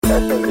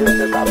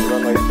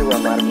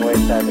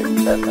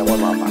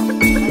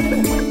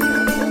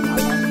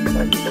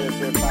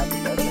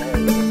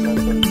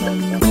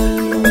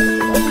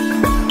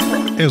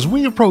As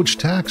we approach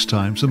tax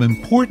time, some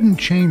important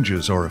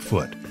changes are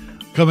afoot.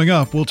 Coming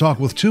up, we'll talk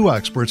with two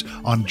experts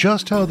on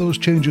just how those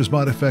changes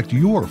might affect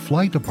your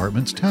flight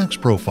department's tax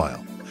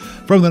profile.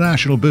 From the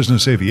National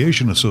Business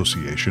Aviation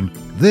Association,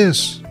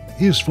 this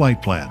is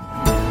Flight Plan.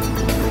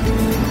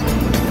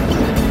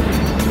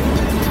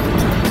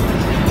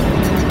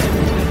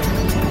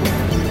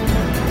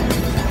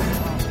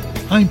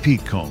 I'm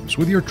Pete Combs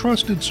with your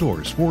trusted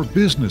source for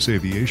business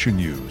aviation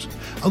news.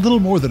 A little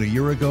more than a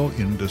year ago,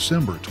 in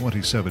December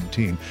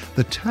 2017,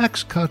 the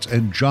Tax Cuts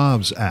and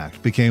Jobs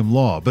Act became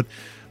law, but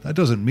that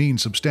doesn't mean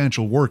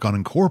substantial work on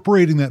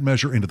incorporating that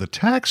measure into the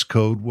tax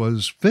code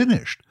was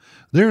finished.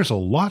 There's a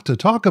lot to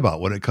talk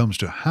about when it comes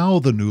to how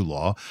the new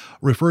law,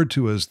 referred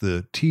to as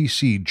the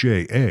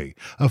TCJA,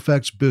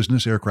 affects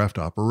business aircraft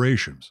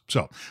operations.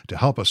 So, to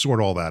help us sort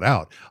all that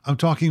out, I'm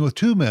talking with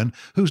two men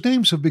whose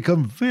names have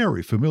become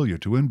very familiar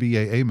to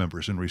NBAA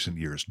members in recent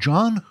years.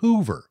 John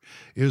Hoover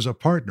is a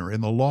partner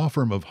in the law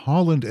firm of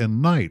Holland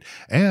and Knight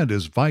and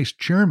is vice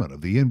chairman of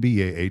the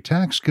NBAA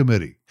Tax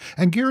Committee.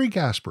 And Gary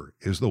Gasper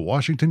is the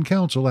Washington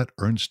counsel at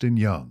Ernst &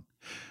 Young.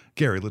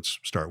 Gary, let's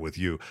start with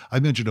you. I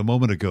mentioned a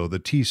moment ago the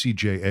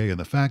TCJA and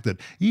the fact that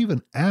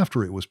even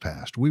after it was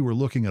passed, we were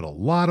looking at a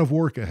lot of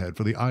work ahead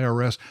for the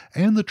IRS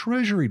and the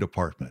Treasury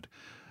Department.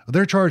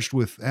 They're charged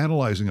with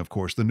analyzing, of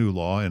course, the new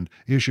law and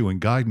issuing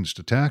guidance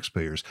to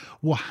taxpayers.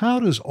 Well, how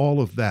does all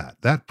of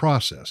that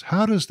process,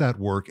 how does that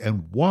work,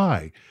 and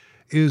why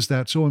is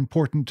that so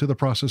important to the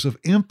process of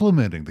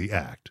implementing the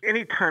act?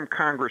 Anytime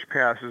Congress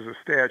passes a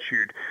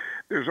statute,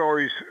 there's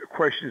always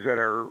questions that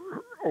are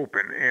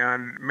open,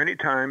 and many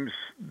times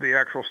the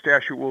actual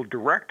statute will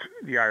direct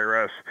the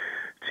IRS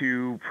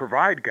to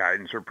provide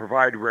guidance or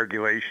provide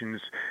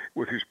regulations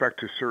with respect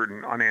to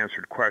certain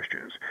unanswered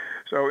questions.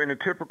 So in a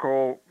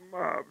typical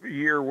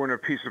year when a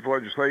piece of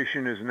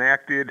legislation is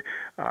enacted,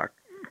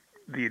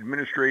 the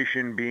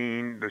administration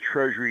being the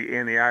Treasury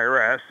and the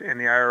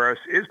IRS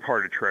is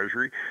part of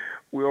Treasury,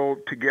 will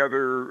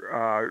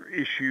together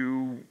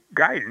issue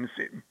guidance,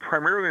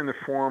 primarily in the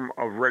form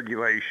of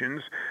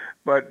regulations,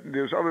 but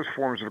there's other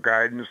forms of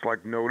guidance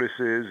like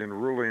notices and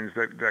rulings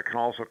that can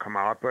also come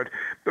out. But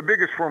the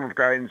biggest form of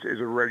guidance is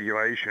a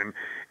regulation,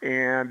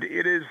 and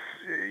it is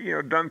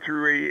done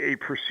through a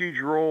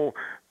procedural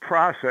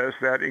process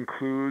that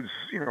includes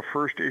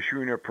first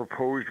issuing a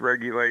proposed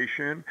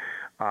regulation,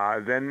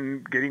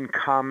 then getting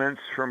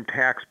comments from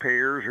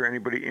taxpayers or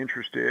anybody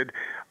interested,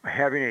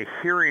 having a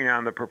hearing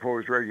on the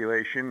proposed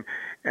regulation,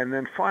 and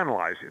then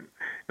finalizing.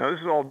 Now,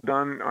 this is all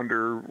done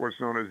under what's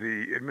known as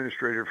the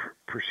Administrative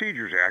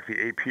Procedures Act,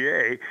 the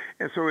APA,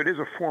 and so it is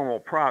a formal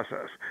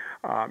process.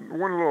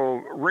 One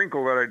little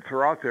wrinkle that I'd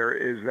throw out there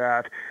is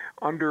that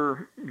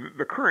under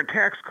the current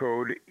tax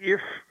code,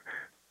 if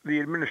the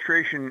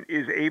administration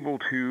is able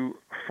to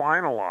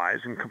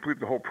finalize and complete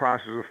the whole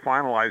process of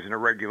finalizing a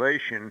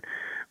regulation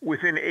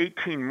within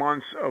 18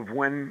 months of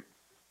when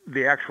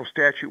the actual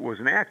statute was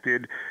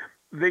enacted,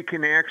 they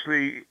can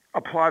actually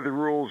apply the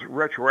rules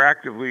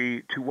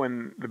retroactively to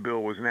when the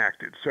bill was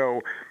enacted.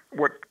 So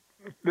what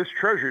this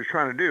Treasury is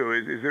trying to do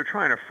is they're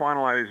trying to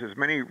finalize as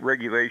many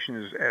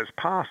regulations as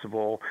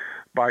possible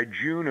by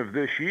June of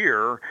this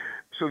year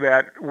so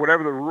that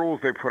whatever the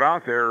rules they put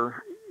out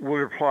there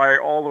will apply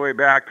all the way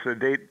back to the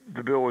date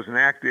the bill was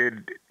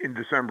enacted in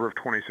December of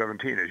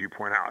 2017, as you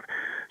point out.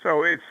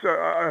 So it's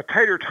a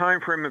tighter time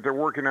frame that they're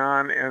working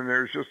on, and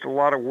there's just a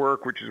lot of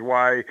work, which is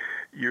why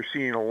you're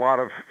seeing a lot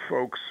of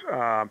folks,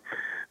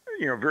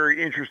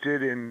 very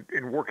interested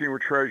in working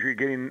with Treasury,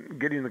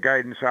 getting the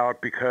guidance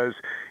out, because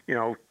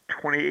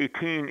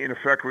 2018 in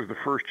effect was the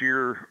first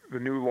year the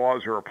new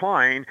laws are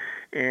applying,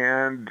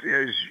 and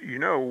as you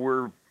know,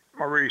 we're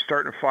already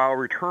starting to file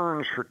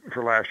returns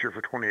for last year for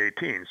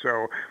 2018.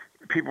 So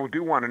people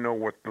do want to know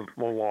what the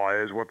law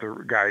is, what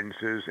the guidance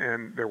is,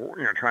 and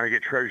they're trying to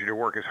get Treasury to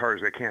work as hard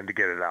as they can to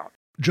get it out.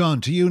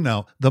 John, to you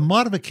now, the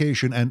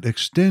modification and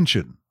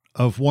extension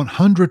of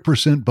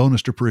 100%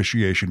 bonus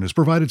depreciation has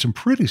provided some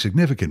pretty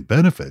significant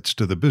benefits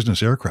to the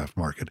business aircraft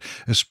market,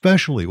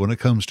 especially when it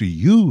comes to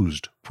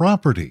used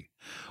property.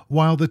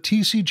 While the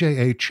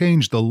TCJA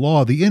changed the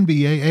law, the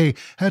NBAA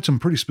had some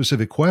pretty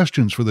specific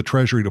questions for the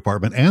Treasury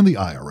Department and the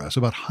IRS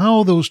about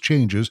how those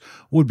changes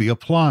would be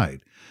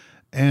applied.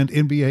 And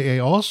NBAA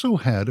also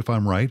had, if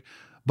I'm right,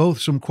 both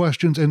some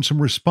questions and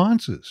some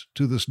responses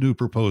to this new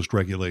proposed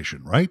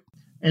regulation, right?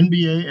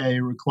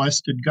 NBAA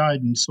requested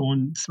guidance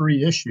on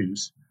 3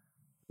 issues: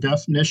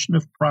 definition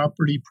of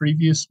property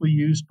previously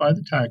used by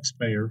the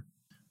taxpayer,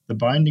 the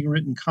binding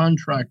written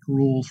contract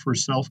rule for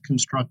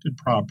self-constructed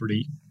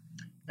property,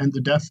 and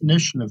the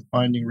definition of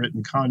binding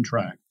written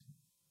contract.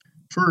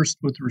 First,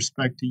 with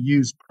respect to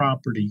used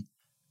property,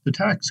 the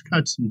Tax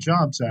Cuts and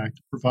Jobs Act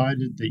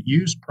provided that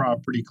used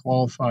property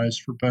qualifies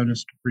for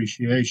bonus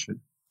depreciation.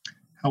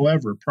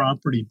 However,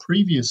 property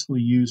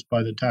previously used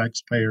by the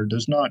taxpayer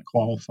does not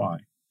qualify.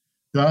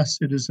 Thus,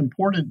 it is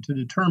important to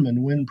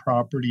determine when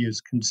property is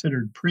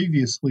considered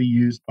previously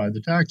used by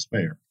the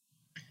taxpayer.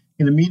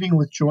 In a meeting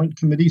with Joint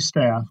Committee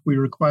staff, we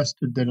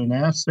requested that an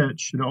asset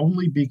should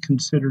only be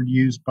considered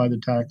used by the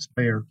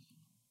taxpayer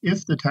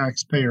if the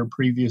taxpayer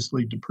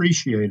previously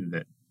depreciated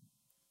it.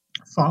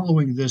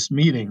 Following this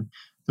meeting,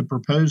 the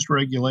proposed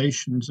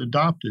regulations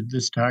adopted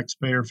this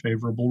taxpayer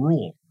favorable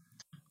rule.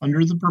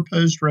 Under the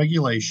proposed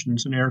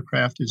regulations, an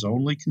aircraft is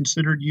only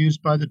considered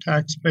used by the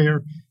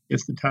taxpayer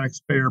if the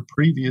taxpayer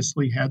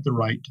previously had the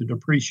right to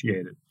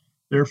depreciate it.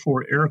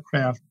 Therefore,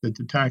 aircraft that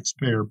the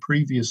taxpayer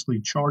previously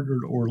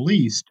chartered or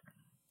leased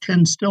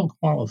can still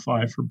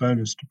qualify for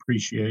bonus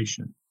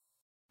depreciation.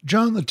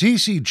 John, the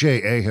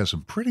TCJA has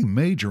some pretty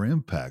major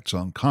impacts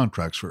on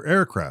contracts for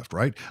aircraft,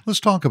 right? Let's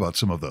talk about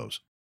some of those.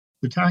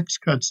 The Tax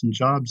Cuts and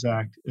Jobs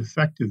Act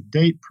effective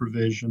date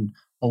provision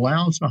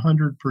allows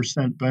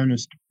 100%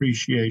 bonus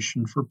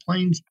depreciation for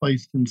planes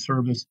placed in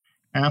service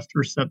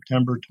after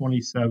September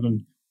 27,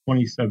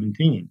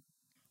 2017.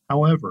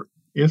 However,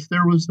 if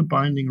there was a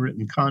binding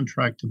written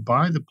contract to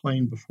buy the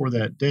plane before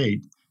that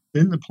date,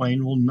 then the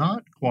plane will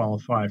not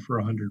qualify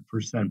for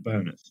 100%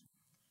 bonus.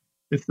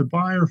 If the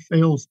buyer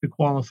fails to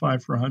qualify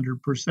for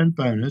 100%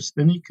 bonus,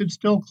 then he could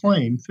still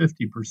claim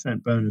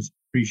 50% bonus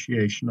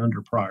depreciation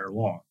under prior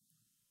law.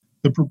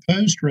 The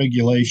proposed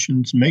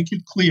regulations make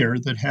it clear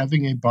that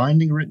having a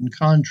binding written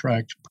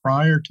contract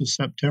prior to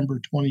September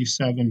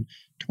 27,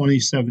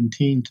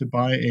 2017 to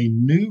buy a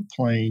new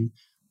plane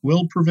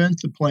will prevent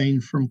the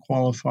plane from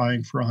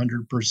qualifying for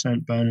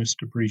 100% bonus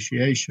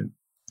depreciation.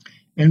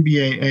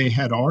 NBAA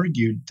had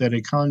argued that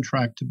a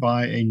contract to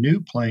buy a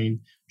new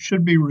plane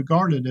should be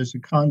regarded as a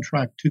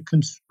contract to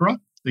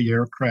construct the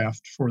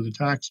aircraft for the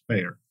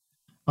taxpayer.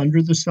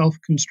 Under the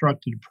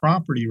self-constructed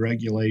property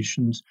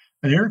regulations,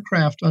 an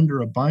aircraft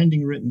under a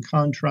binding written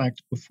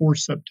contract before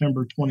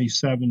September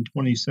 27,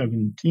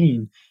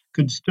 2017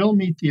 could still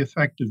meet the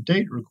effective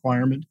date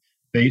requirement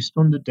based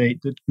on the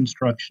date that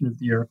construction of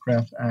the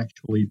aircraft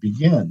actually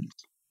begins.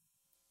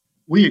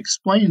 We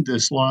explained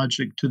this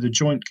logic to the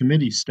Joint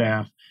Committee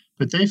staff,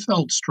 but they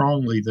felt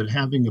strongly that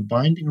having a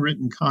binding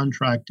written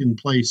contract in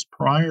place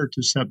prior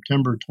to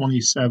September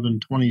 27,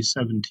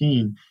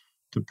 2017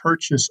 to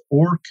purchase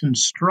or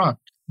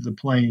construct the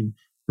plane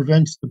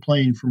prevents the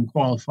plane from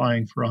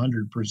qualifying for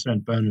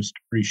 100% bonus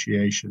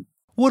depreciation.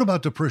 What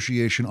about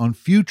depreciation on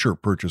future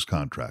purchase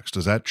contracts?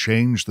 Does that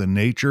change the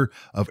nature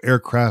of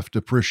aircraft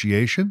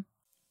depreciation?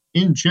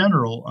 In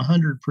general,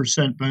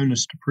 100%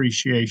 bonus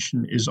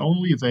depreciation is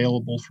only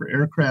available for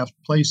aircraft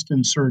placed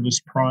in service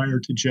prior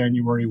to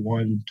January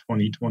 1,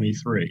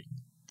 2023.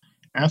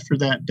 After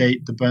that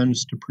date, the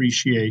bonus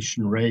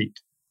depreciation rate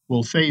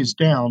will phase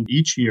down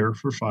each year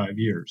for 5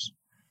 years.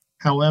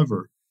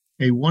 However,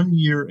 a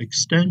 1-year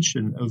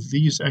extension of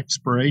these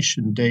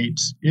expiration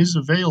dates is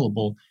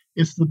available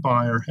if the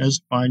buyer has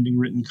a binding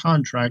written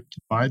contract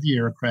to buy the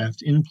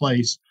aircraft in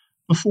place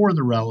before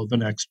the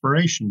relevant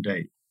expiration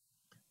date.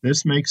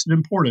 This makes it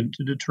important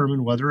to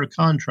determine whether a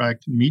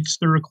contract meets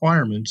the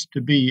requirements to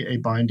be a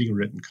binding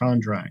written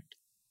contract.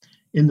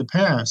 In the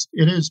past,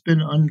 it has been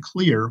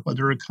unclear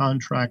whether a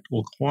contract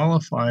will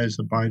qualify as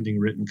a binding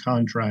written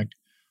contract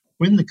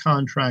when the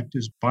contract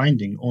is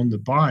binding on the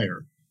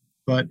buyer,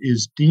 but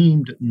is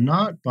deemed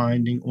not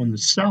binding on the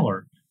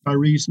seller by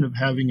reason of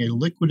having a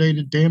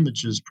liquidated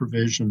damages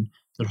provision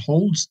that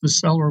holds the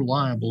seller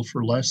liable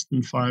for less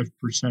than 5%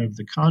 of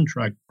the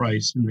contract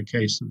price in the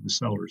case of the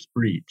seller's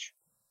breach.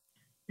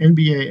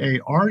 NBAA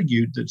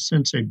argued that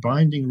since a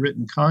binding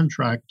written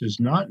contract does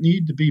not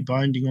need to be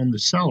binding on the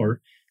seller,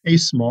 a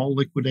small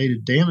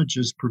liquidated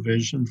damages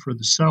provision for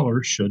the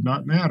seller should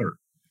not matter.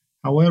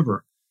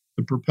 However,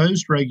 the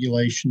proposed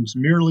regulations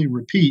merely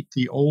repeat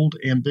the old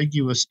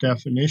ambiguous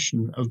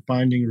definition of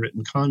binding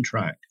written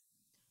contract.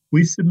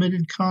 We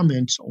submitted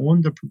comments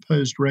on the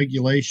proposed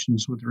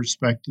regulations with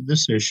respect to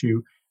this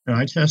issue, and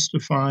I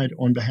testified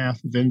on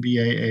behalf of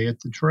NBAA at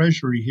the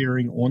Treasury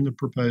hearing on the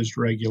proposed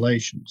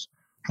regulations.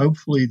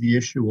 Hopefully, the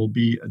issue will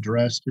be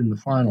addressed in the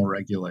final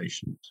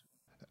regulations.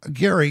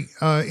 Gary,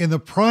 in the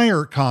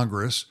prior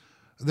Congress,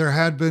 there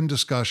had been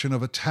discussion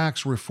of a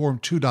Tax Reform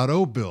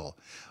 2.0 bill.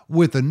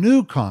 With the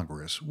new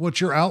Congress,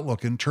 what's your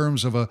outlook in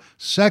terms of a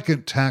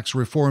second tax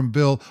reform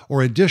bill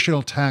or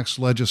additional tax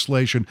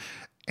legislation?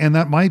 And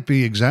that might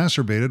be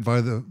exacerbated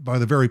by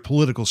the very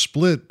political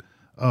split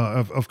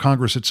of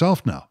Congress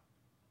itself now.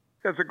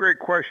 That's a great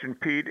question,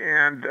 Pete.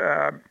 And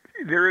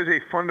there is a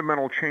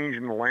fundamental change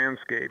in the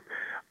landscape.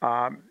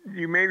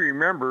 You may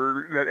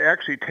remember that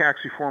actually tax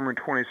reform in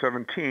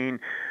 2017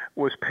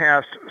 was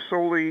passed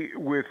solely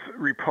with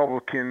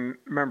Republican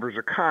members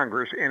of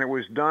Congress, and it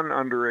was done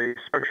under a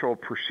special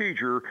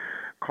procedure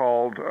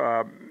called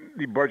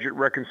the budget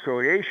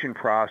reconciliation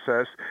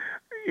process,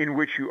 in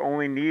which you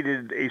only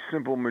needed a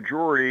simple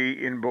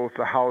majority in both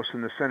the House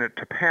and the Senate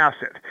to pass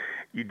it.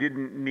 You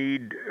didn't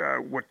need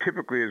what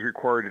typically is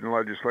required in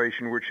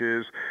legislation, which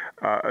is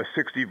a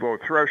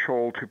 60-vote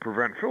threshold to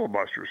prevent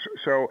filibusters.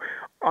 So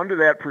under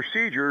that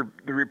procedure,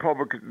 the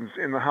Republicans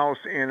in the House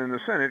and in the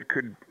Senate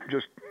could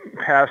just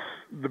pass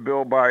the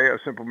bill by a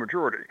simple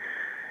majority.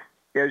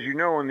 As you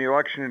know, in the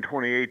election in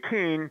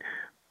 2018,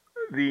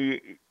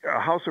 the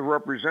House of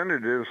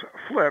Representatives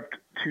flipped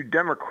to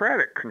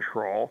Democratic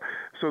control.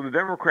 So the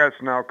Democrats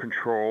now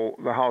control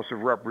the House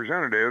of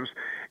Representatives,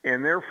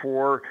 and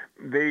therefore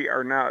they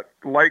are not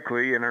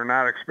likely and are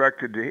not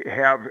expected to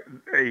have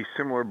a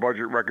similar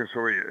budget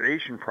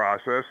reconciliation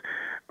process,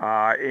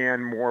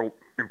 and more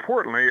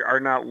importantly, are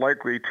not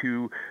likely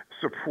to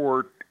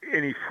support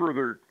any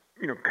further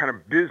kind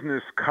of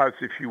business cuts,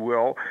 if you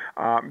will.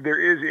 There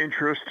is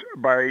interest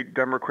by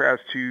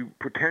Democrats to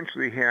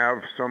potentially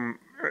have some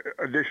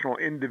additional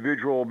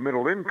individual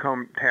middle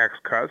income tax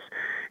cuts.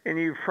 And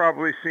you've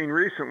probably seen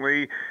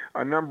recently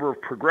a number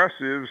of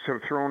progressives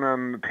have thrown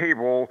on the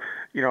table,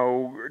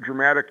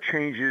 dramatic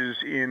changes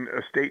in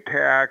estate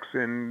tax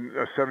and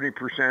a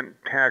 70%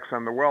 tax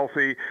on the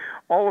wealthy,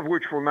 all of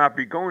which will not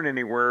be going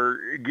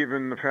anywhere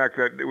given the fact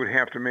that it would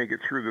have to make it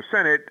through the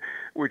Senate,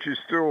 which is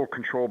still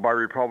controlled by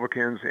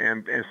Republicans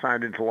and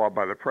signed into law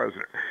by the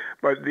president.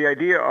 But the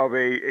idea of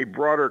a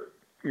broader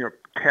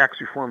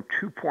tax reform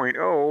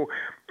 2.0,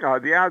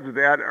 the odds of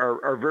that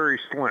are very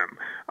slim.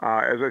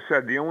 As I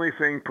said, the only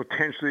thing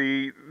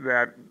potentially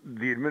that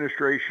the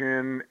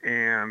administration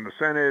and the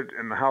Senate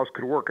and the House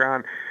could work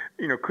on,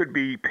 could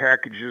be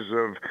packages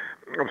of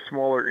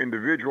smaller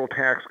individual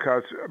tax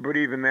cuts, but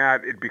even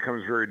that, it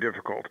becomes very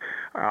difficult.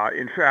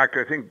 In fact,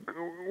 I think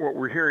what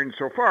we're hearing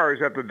so far is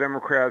that the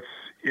Democrats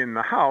in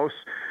the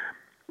House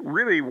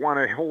really want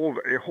to hold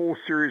a whole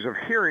series of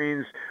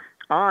hearings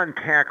on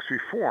tax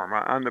reform,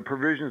 on the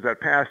provisions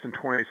that passed in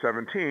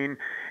 2017,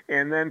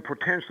 and then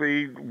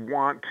potentially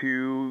want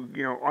to,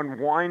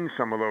 unwind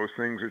some of those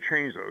things or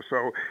change those.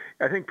 So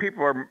I think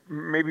people are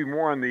maybe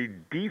more on the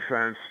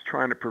defense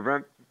trying to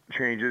prevent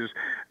changes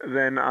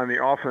than on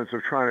the offense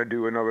of trying to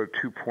do another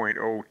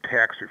 2.0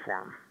 tax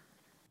reform.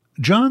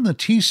 John, the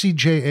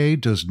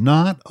TCJA does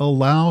not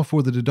allow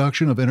for the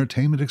deduction of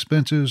entertainment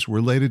expenses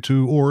related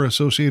to or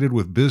associated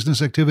with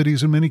business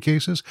activities in many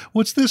cases.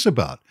 What's this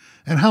about?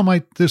 And how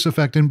might this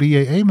affect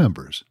NBAA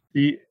members?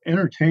 The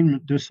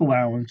entertainment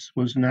disallowance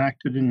was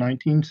enacted in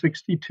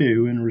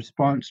 1962 in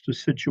response to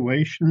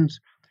situations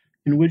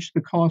in which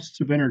the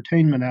costs of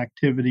entertainment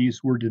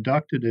activities were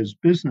deducted as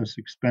business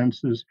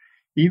expenses,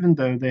 even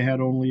though they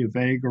had only a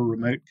vague or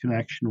remote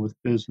connection with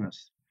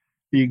business.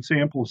 The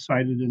example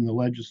cited in the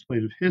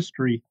legislative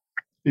history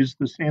is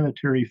the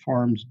Sanitary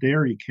Farms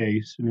dairy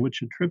case, in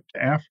which a trip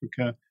to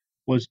Africa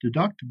was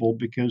deductible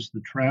because the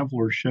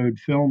traveler showed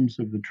films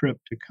of the trip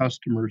to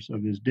customers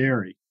of his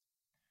dairy.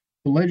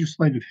 The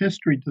legislative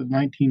history to the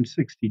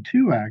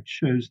 1962 Act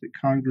shows that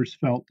Congress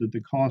felt that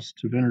the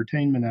costs of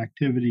entertainment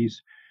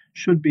activities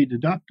should be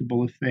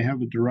deductible if they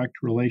have a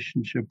direct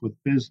relationship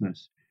with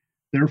business.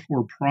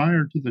 Therefore,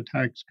 prior to the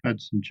Tax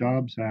Cuts and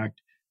Jobs Act,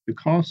 the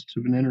costs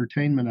of an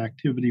entertainment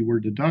activity were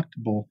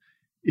deductible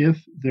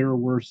if there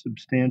were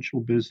substantial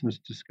business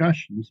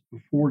discussions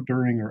before,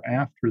 during, or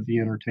after the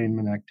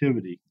entertainment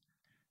activity.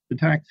 The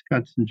Tax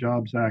Cuts and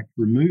Jobs Act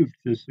removed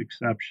this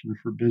exception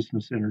for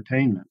business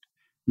entertainment.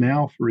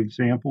 Now, for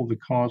example, the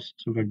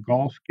costs of a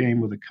golf game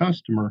with a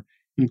customer,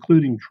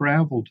 including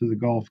travel to the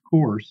golf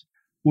course,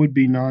 would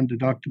be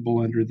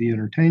non-deductible under the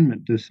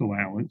entertainment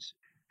disallowance.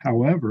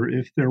 However,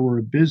 if there were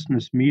a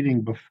business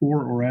meeting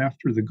before or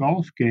after the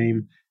golf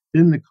game,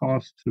 then the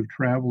costs of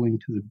traveling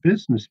to the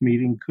business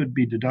meeting could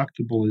be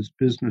deductible as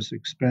business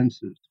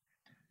expenses.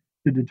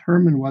 To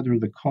determine whether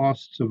the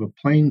costs of a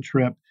plane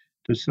trip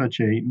to such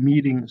a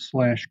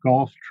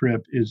meeting/golf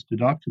trip is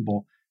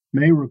deductible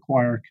may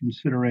require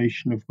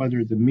consideration of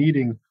whether the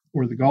meeting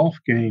or the golf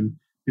game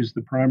is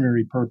the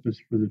primary purpose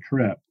for the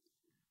trip.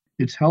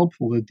 It's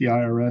helpful that the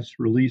IRS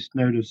released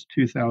Notice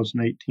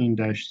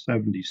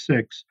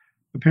 2018-76,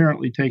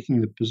 apparently taking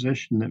the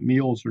position that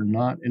meals are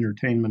not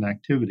entertainment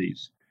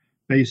activities.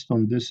 Based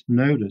on this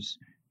notice,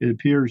 it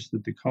appears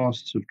that the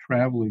costs of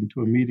traveling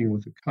to a meeting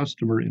with a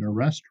customer in a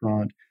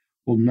restaurant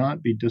will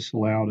not be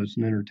disallowed as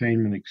an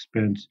entertainment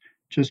expense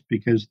just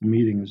because the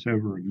meeting is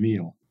over a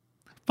meal.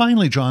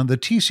 Finally, John, the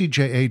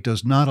TCJA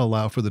does not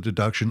allow for the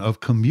deduction of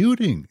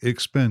commuting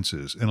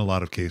expenses in a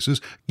lot of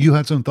cases. You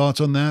had some thoughts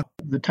on that?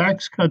 The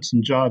Tax Cuts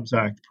and Jobs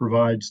Act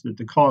provides that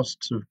the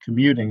costs of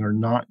commuting are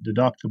not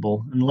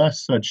deductible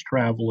unless such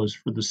travel is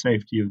for the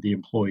safety of the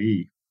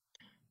employee.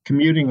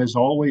 Commuting has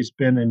always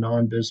been a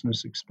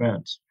non-business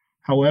expense.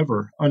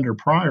 However, under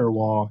prior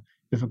law,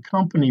 if a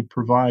company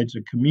provides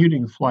a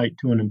commuting flight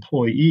to an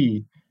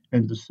employee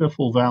and the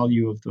SIFL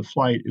value of the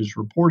flight is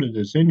reported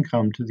as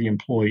income to the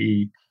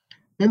employee,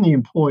 then the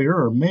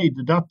employer may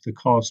deduct the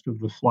cost of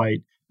the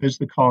flight as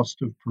the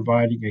cost of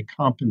providing a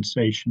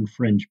compensation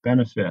fringe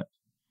benefit.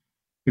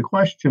 The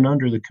question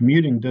under the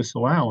commuting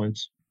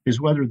disallowance is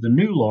whether the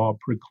new law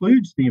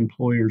precludes the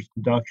employer's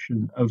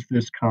deduction of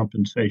this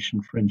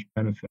compensation fringe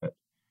benefit.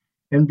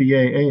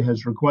 NBAA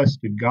has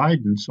requested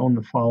guidance on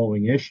the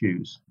following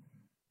issues.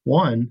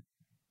 1.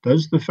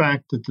 Does the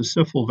fact that the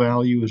SIFL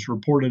value is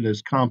reported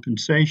as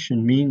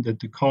compensation mean that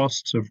the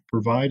costs of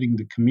providing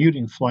the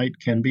commuting flight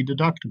can be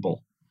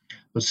deductible?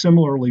 A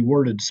similarly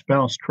worded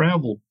spouse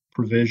travel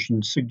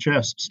provision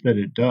suggests that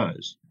it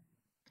does.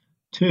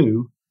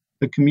 2.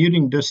 The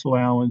commuting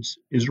disallowance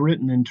is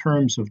written in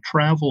terms of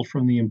travel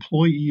from the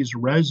employee's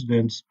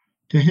residence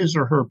to his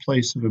or her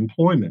place of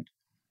employment.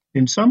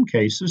 In some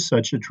cases,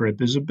 such a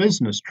trip is a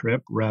business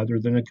trip rather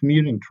than a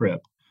commuting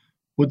trip.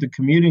 Would the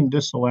commuting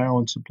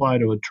disallowance apply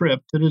to a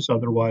trip that is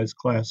otherwise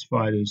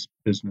classified as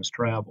business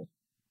travel?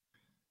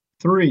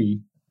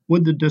 3.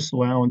 Would the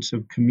disallowance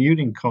of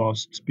commuting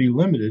costs be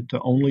limited to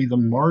only the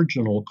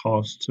marginal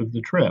costs of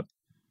the trip?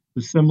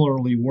 The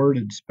similarly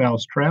worded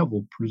spouse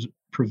travel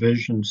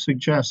provision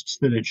suggests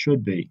that it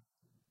should be.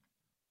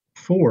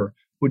 4.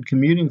 Would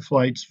commuting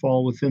flights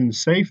fall within the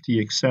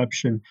safety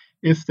exception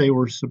if they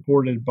were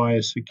supported by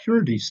a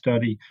security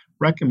study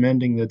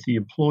recommending that the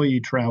employee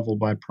travel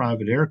by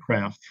private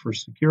aircraft for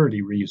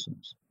security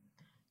reasons?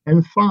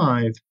 And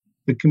 5.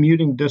 The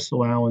commuting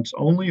disallowance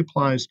only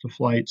applies to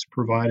flights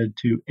provided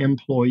to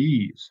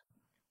employees.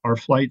 Are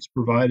flights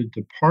provided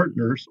to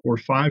partners or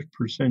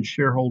 5%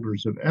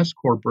 shareholders of S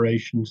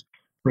corporations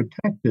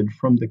protected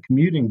from the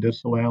commuting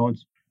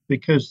disallowance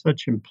because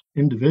such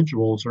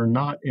individuals are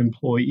not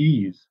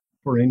employees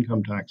for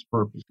income tax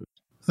purposes?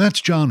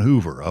 That's John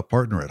Hoover, a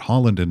partner at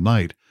Holland &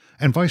 Knight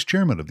and vice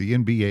chairman of the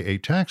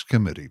NBAA Tax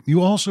Committee.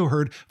 You also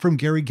heard from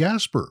Gary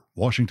Gasper,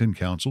 Washington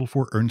counsel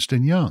for Ernst &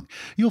 Young.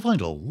 You'll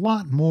find a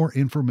lot more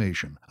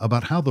information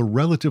about how the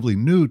relatively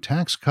new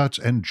Tax Cuts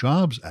and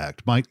Jobs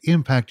Act might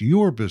impact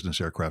your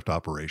business aircraft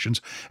operations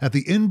at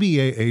the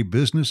NBAA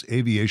Business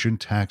Aviation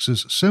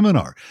Taxes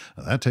Seminar.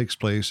 That takes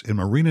place in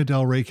Marina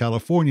del Rey,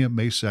 California,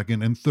 May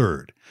 2nd and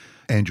 3rd.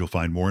 And you'll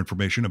find more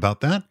information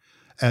about that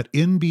at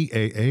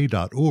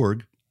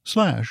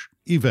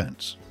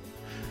nbaa.org/events.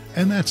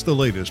 And that's the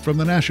latest from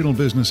the National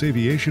Business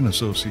Aviation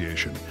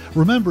Association.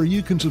 Remember,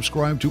 you can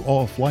subscribe to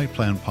all Flight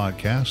Plan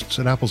podcasts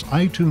at Apple's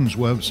iTunes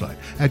website,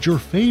 at your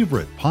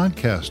favorite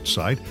podcast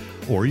site,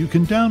 or you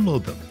can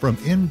download them from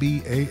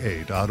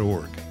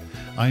nbaa.org.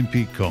 I'm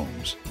Pete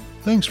Combs.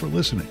 Thanks for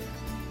listening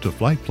to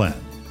Flight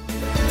Plan.